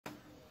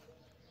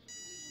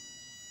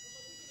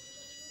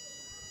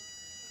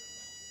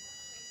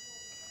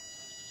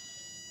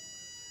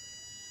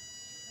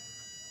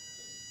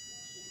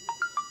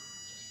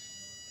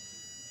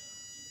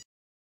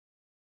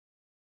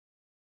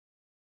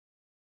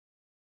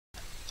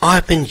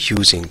I've been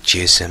using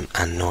GSM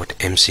and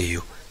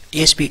Nodemcu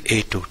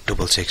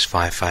ESP8266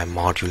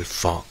 module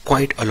for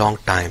quite a long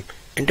time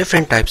in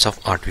different types of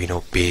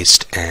Arduino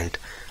based and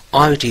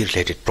IoT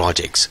related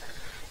projects.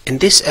 In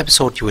this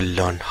episode you will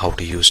learn how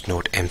to use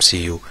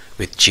Nodemcu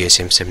with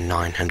GSM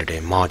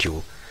Sim900A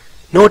module.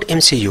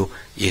 Nodemcu,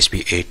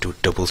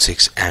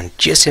 ESP8266 and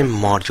GSM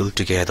module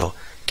together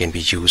can be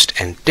used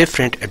in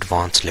different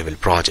advanced level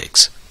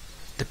projects.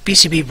 The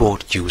PCB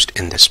board used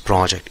in this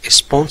project is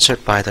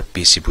sponsored by the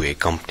PCBWay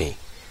company.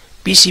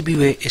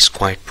 PCBWay is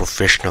quite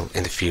professional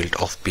in the field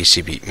of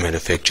PCB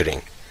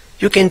manufacturing.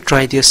 You can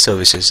try their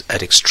services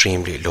at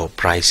extremely low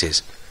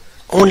prices,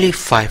 only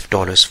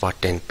 $5 for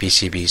 10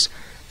 PCBs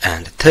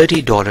and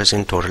 $30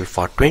 in total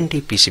for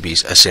 20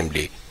 PCBs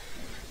assembly.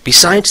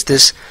 Besides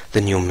this,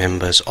 the new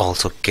members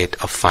also get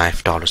a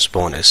 $5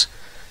 bonus.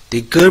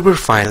 The Gerber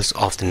files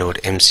of the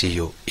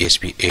Nodemcu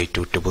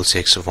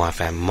ESP8266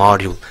 Wi-Fi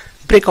module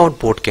breakout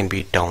board can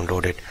be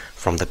downloaded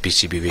from the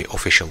PCBWay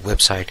official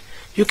website.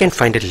 You can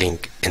find a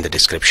link in the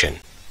description.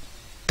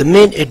 The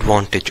main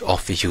advantage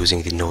of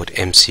using the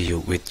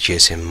Nodemcu with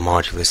GSM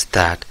module is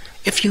that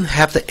if you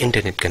have the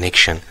internet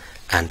connection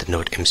and the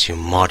Nodemcu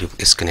module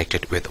is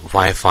connected with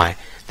Wi-Fi,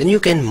 then you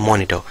can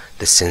monitor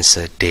the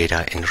sensor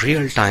data in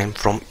real time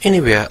from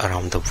anywhere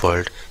around the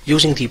world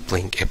using the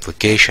Blynk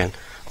application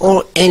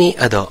or any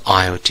other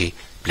IoT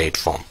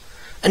platform.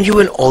 And you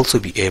will also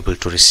be able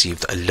to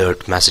receive the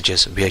alert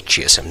messages via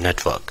GSM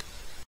network.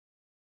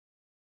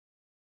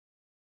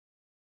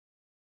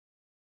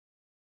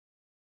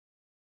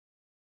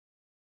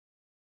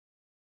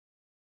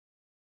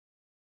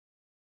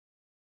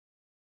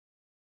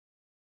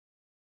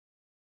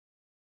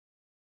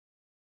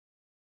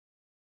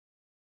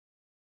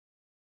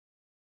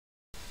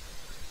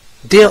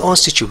 There are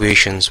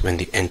situations when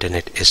the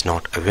internet is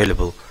not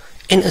available.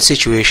 In a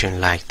situation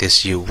like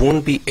this, you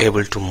won't be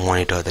able to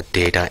monitor the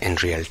data in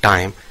real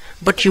time,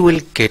 but you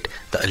will get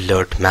the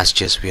alert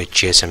messages via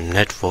GSM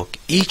network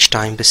each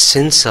time the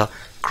sensor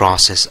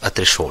crosses a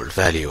threshold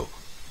value.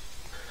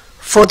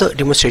 For the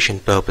demonstration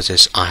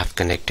purposes, I have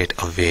connected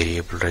a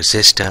variable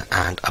resistor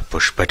and a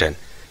push button.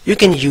 You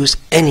can use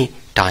any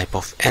type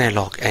of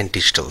analog and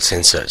digital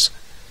sensors.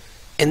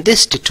 In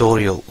this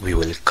tutorial, we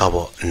will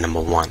cover number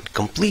 1,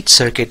 complete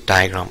circuit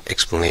diagram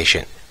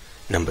explanation,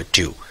 number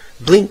 2,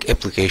 Blynk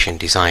application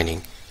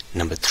designing,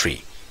 number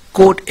 3,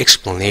 code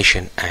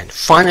explanation, and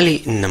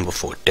finally number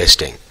 4,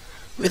 testing.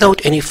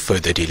 Without any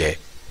further delay,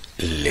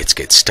 let's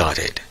get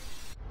started.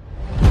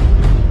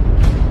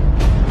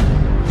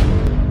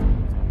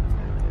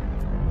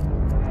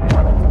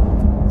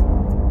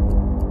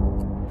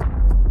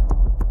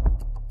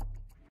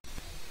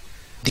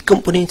 The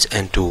components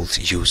and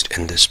tools used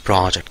in this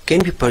project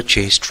can be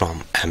purchased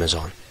from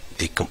Amazon.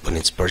 The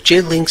components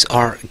purchase links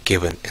are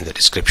given in the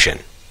description.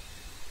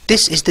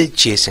 This is the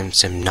GSM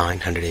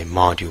Sim900A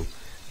module.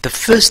 The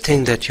first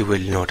thing that you will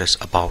notice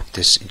about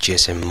this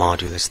GSM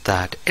module is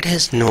that it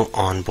has no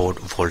onboard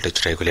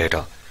voltage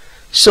regulator.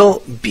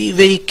 So be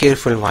very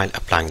careful while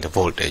applying the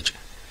voltage,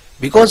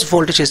 because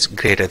voltage is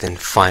greater than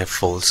 5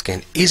 volts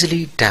can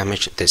easily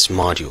damage this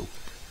module.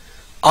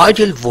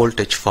 Ideal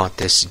voltage for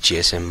this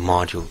GSM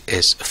module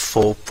is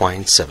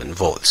 4.7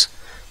 volts,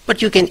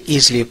 but you can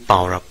easily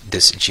power up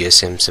this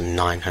GSM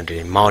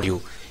Sim900A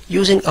module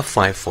using a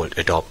 5-volt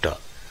adapter.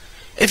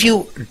 If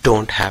you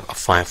don't have a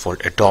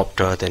 5-volt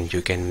adapter, then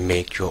you can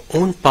make your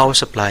own power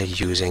supply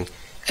using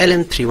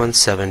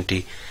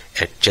LM3170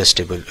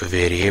 adjustable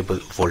variable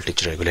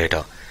voltage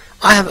regulator.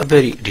 I have a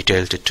very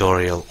detailed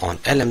tutorial on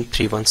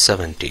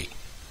LM3170.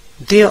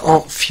 There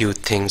are few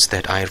things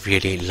that I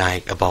really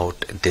like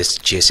about this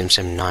GSM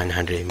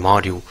Sim900A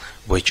module,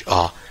 which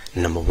are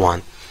number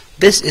 1,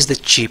 this is the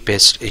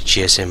cheapest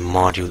GSM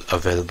module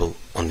available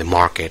on the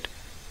market.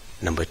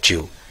 Number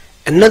 2,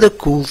 another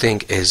cool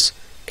thing is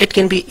it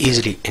can be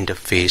easily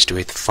interfaced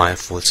with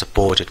 5-volt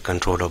supported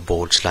controller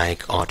boards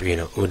like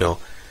Arduino Uno,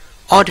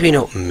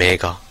 Arduino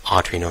Mega,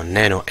 Arduino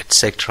Nano,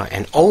 etc.,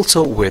 and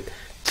also with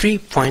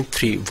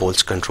 3.3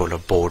 volts controller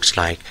boards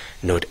like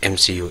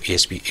Nodemcu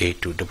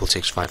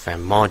ESP8266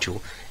 module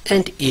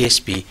and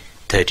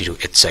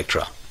ESP32,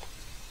 etc.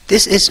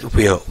 This is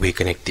where we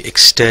connect the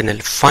external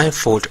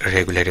 5-volt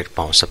regulated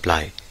power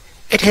supply.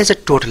 It has a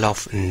total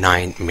of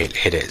 9 male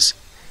headers.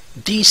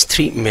 These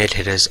 3 male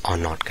headers are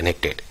not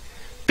connected.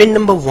 Pin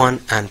number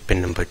 1 and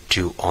pin number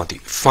 2 are the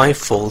 5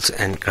 volts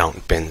and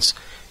ground pins,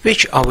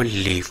 which I will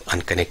leave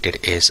unconnected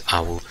as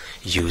I will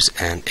use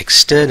an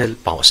external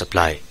power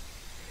supply.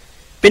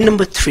 Pin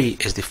number 3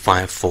 is the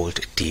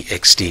 5-volt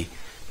DXD,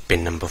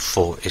 pin number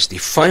 4 is the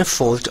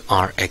 5-volt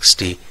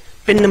RXD,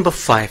 pin number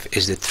 5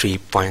 is the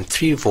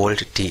 3.3 volt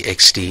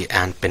DXD,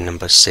 and pin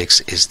number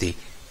 6 is the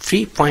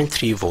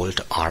 3.3 volt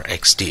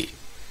RXD.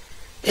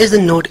 As the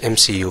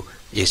Nodemcu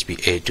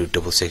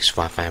ESP8266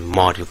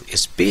 module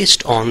is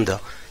based on the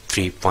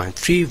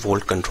 3.3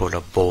 volt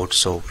controller board,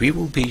 so we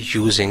will be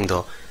using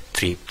the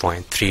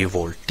 3.3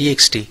 volt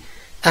DXD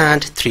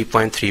and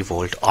 3.3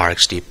 volt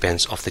RxD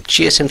pins of the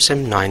GSM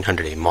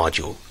Sim900A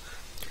module.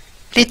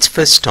 Let's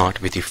first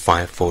start with the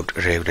 5-volt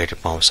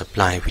regulated power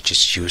supply, which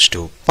is used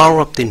to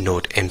power up the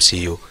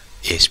Nodemcu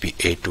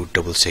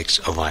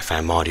ESP8266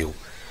 Wi-Fi module.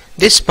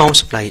 This power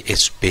supply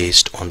is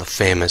based on the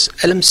famous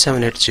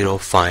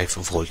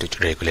LM7805 voltage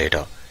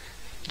regulator.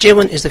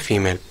 J1 is the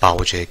female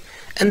power jack,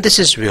 and this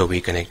is where we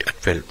connect a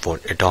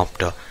 12-volt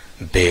adapter,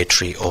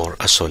 battery or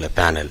a solar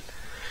panel.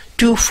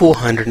 Two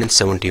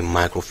 470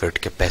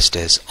 microfarad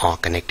capacitors are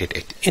connected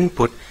at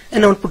input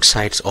and output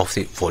sides of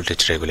the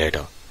voltage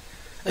regulator.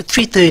 A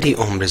 330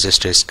 ohm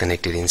resistor is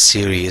connected in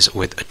series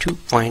with a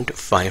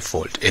 2.5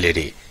 volt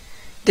LED.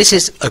 This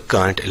is a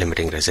current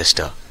limiting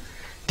resistor.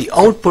 The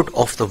output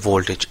of the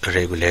voltage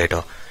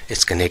regulator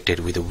is connected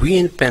with the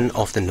VN pin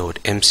of the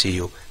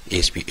Nodemcu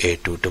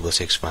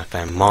ESP8266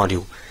 Wi-Fi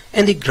module,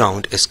 and the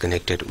ground is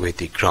connected with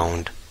the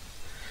ground.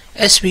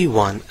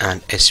 SV1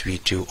 and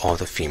SV2 are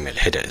the female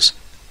headers.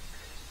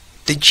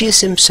 The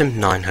GSM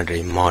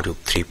Sim900A module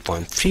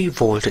 3.3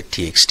 volt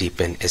TXT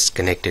pin is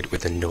connected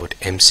with the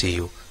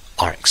Nodemcu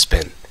RX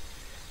pin.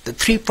 The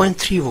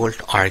 3.3 volt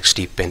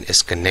RXT pin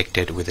is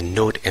connected with the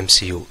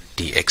Nodemcu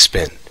DX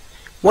pin,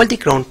 while the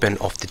ground pin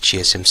of the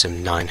GSM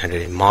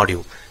Sim900A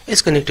module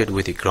is connected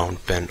with the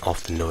ground pin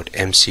of the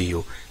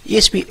Nodemcu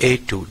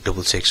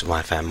ESP8266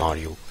 Wi-Fi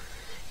module.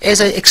 As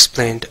I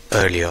explained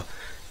earlier,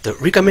 the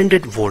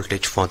recommended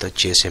voltage for the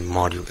GSM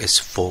module is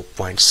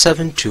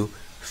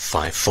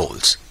 4.725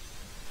 volts.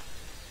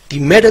 The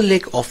middle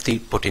leg of the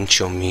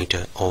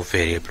potentiometer or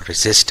variable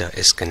resistor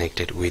is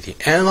connected with the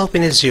analog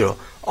pin 0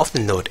 of the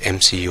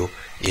Nodemcu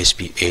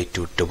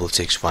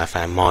ESP8266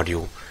 Wi-Fi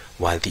module,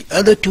 while the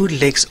other two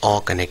legs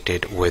are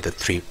connected with the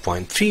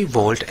 3.3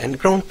 volt and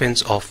ground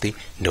pins of the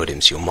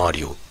Nodemcu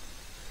module.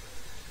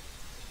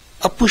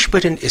 A push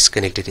button is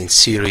connected in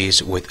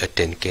series with a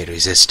 10K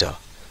resistor.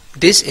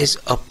 This is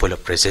a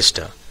pull-up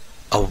resistor.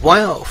 A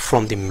wire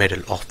from the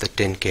middle of the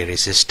 10K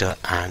resistor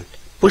and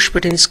push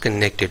button is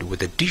connected with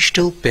the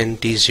digital pin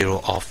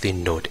D0 of the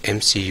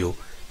Nodemcu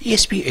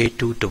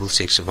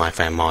ESP8266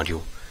 Wi-Fi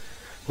module.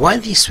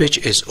 While the switch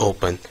is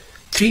open,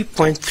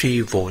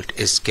 3.3 volt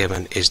is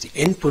given as the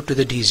input to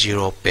the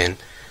D0 pin,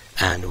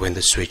 and when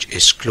the switch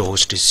is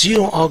closed,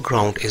 0 or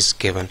ground is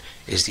given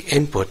as the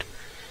input.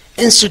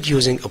 Instead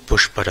using a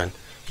push button,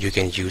 you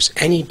can use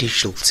any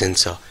digital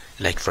sensor,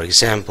 like for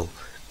example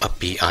a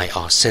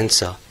PIR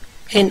sensor,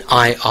 an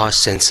IR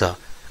sensor,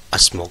 a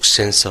smoke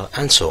sensor,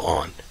 and so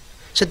on.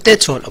 So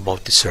that's all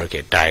about the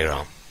circuit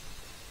diagram.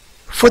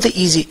 For the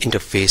easy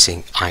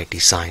interfacing, I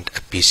designed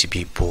a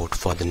PCB board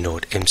for the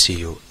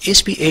Nodemcu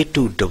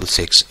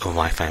ESP8266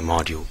 Wi-Fi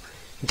module.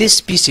 This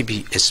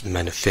PCB is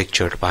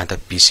manufactured by the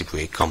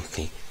PCBWay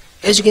company.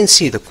 As you can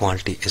see, the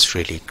quality is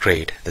really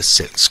great. The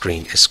silk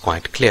screen is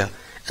quite clear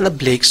and the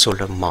Blynk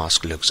solder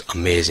mask looks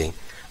amazing.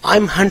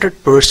 I'm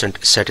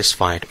 100%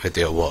 satisfied with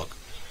their work.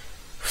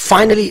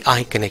 Finally,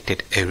 I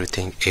connected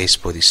everything as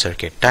per the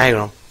circuit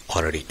diagram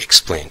already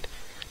explained.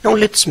 Now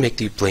let's make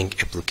the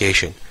Blynk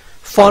application.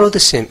 Follow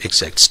the same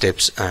exact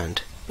steps and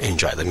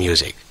enjoy the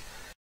music.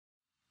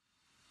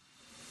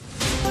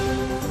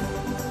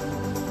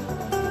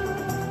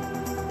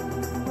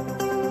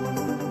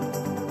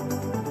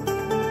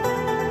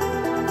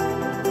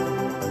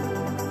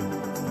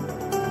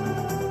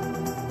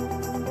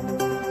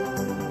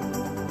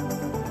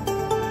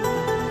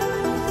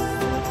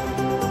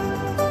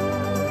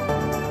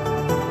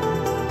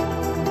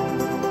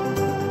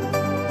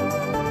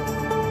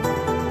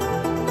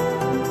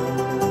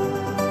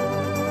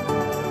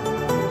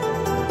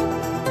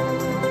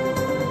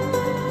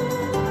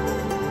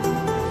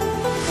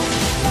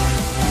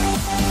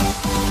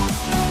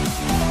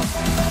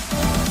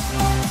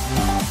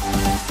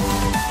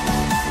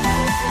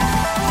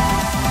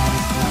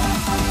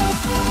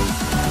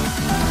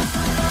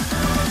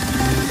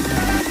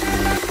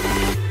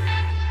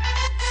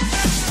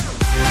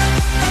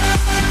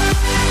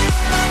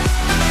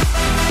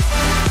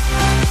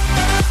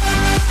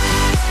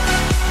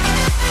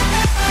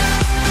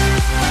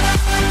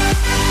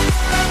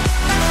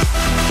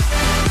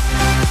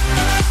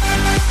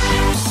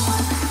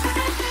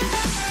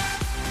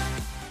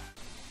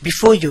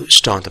 Before you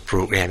start the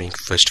programming,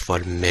 first of all,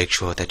 make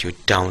sure that you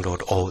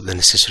download all the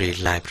necessary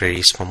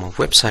libraries from our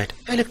website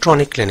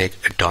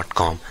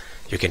electroniclinic.com.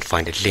 You can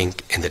find a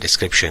link in the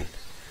description.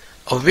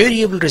 A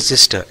variable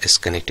resistor is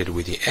connected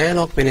with the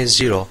analog pin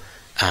S0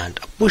 and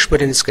a push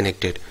button is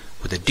connected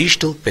with the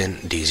digital pin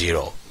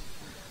D0.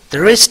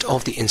 The rest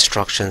of the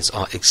instructions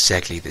are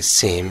exactly the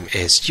same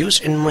as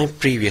used in my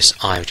previous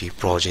IoT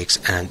projects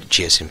and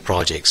GSM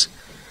projects.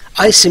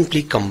 I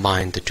simply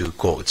combined the two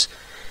codes.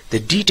 The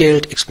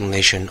detailed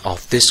explanation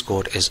of this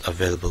code is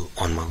available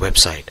on my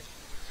website.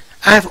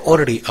 I have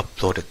already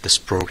uploaded this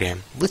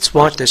program. Let's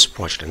watch this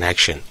project in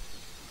action.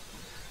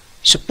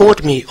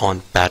 Support me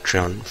on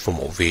Patreon for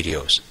more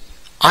videos.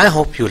 I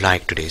hope you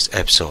liked today's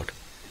episode.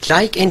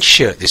 Like and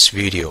share this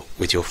video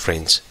with your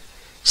friends.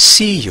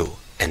 See you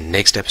in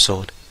next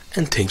episode,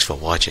 and thanks for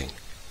watching.